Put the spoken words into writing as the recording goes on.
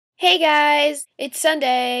Hey guys, it's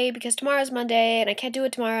Sunday because tomorrow's Monday and I can't do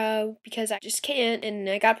it tomorrow because I just can't, and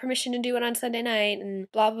I got permission to do it on Sunday night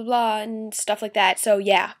and blah blah blah and stuff like that. So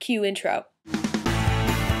yeah, cue intro.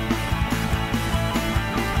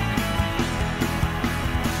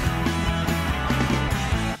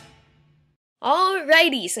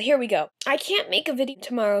 Alrighty, so here we go. I can't make a video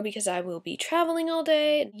tomorrow because I will be traveling all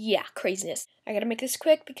day. Yeah, craziness. I gotta make this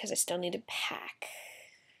quick because I still need to pack.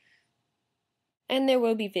 And there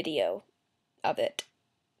will be video of it.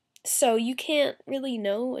 So you can't really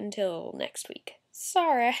know until next week.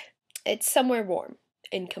 Sorry. It's somewhere warm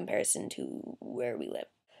in comparison to where we live.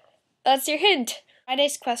 That's your hint.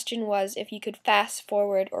 Friday's question was if you could fast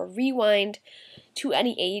forward or rewind to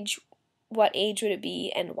any age, what age would it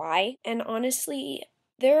be and why? And honestly,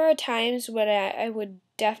 there are times when I would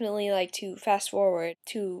definitely like to fast forward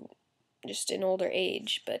to just an older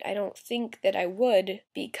age, but I don't think that I would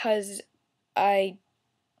because I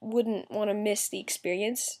wouldn't want to miss the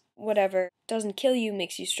experience. Whatever doesn't kill you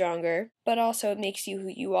makes you stronger, but also it makes you who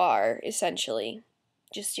you are, essentially.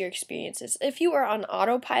 Just your experiences. If you were on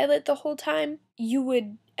autopilot the whole time, you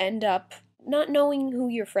would end up not knowing who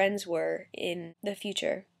your friends were in the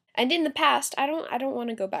future. And in the past, I don't want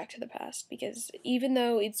to go back to the past, because even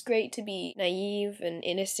though it's great to be naive and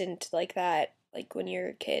innocent like that, like when you're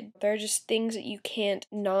a kid, there are just things that you can't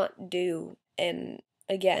not do, and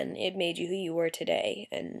again, it made you who you were today.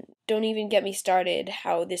 And don't even get me started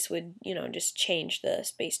how this would, just change the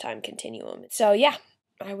space-time continuum. So yeah,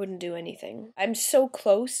 I wouldn't do anything. I'm so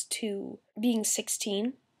close to being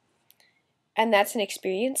 16, and that's an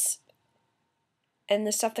experience. And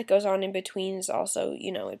the stuff that goes on in between is also,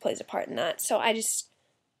 it plays a part in that. So I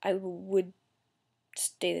would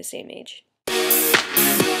stay the same age.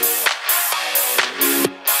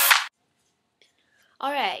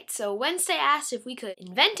 Alright, so Wednesday asked if we could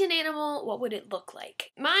invent an animal, what would it look like?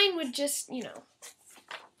 Mine would just, be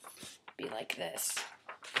like this.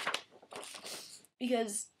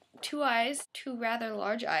 Because 2 eyes, 2 rather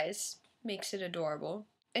large eyes, makes it adorable.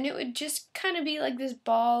 And it would just kind of be like this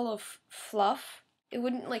ball of fluff. It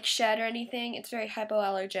wouldn't shed or anything. It's very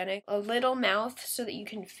hypoallergenic. A little mouth so that you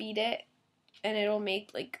can feed it, and it'll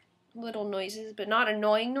make little noises, but not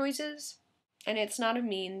annoying noises. And it's not a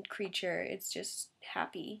mean creature, it's just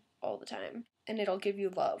happy all the time. And it'll give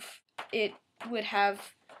you love. It would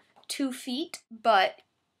have 2 feet, but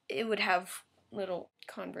it would have little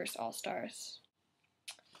Converse All-Stars.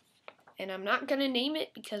 And I'm not gonna name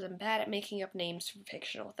it because I'm bad at making up names for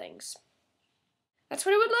fictional things. That's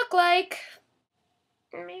what it would look like.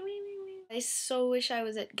 I so wish I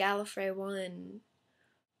was at Gallifrey 1.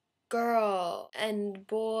 Girl and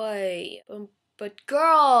boy, but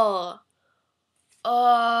girl!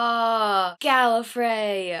 Oh,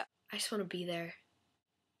 Gallifrey! I just want to be there.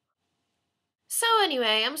 So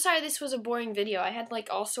anyway, I'm sorry this was a boring video. I had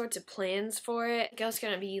all sorts of plans for it. I was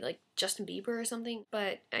gonna be Justin Bieber or something,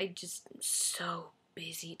 but I just am so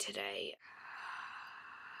busy today.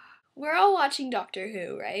 We're all watching Doctor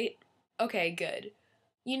Who, right? Okay, good.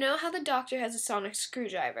 You know how the Doctor has a sonic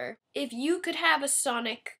screwdriver? If you could have a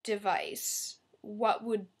sonic device, what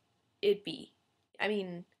would it be? I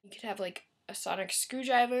mean, you could have a sonic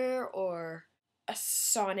screwdriver or a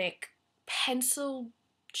sonic pencil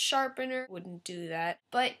sharpener. Wouldn't do that.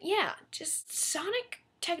 But yeah, just sonic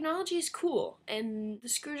technology is cool, and the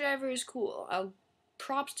screwdriver is cool.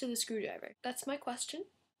 Props to the screwdriver. That's my question.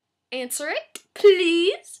 Answer it,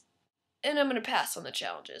 please. And I'm gonna pass on the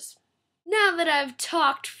challenges. Now that I've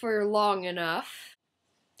talked for long enough,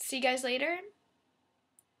 see you guys later.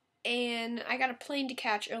 And I got a plane to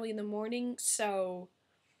catch early in the morning, so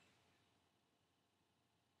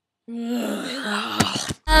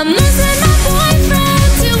I'm missing my boy.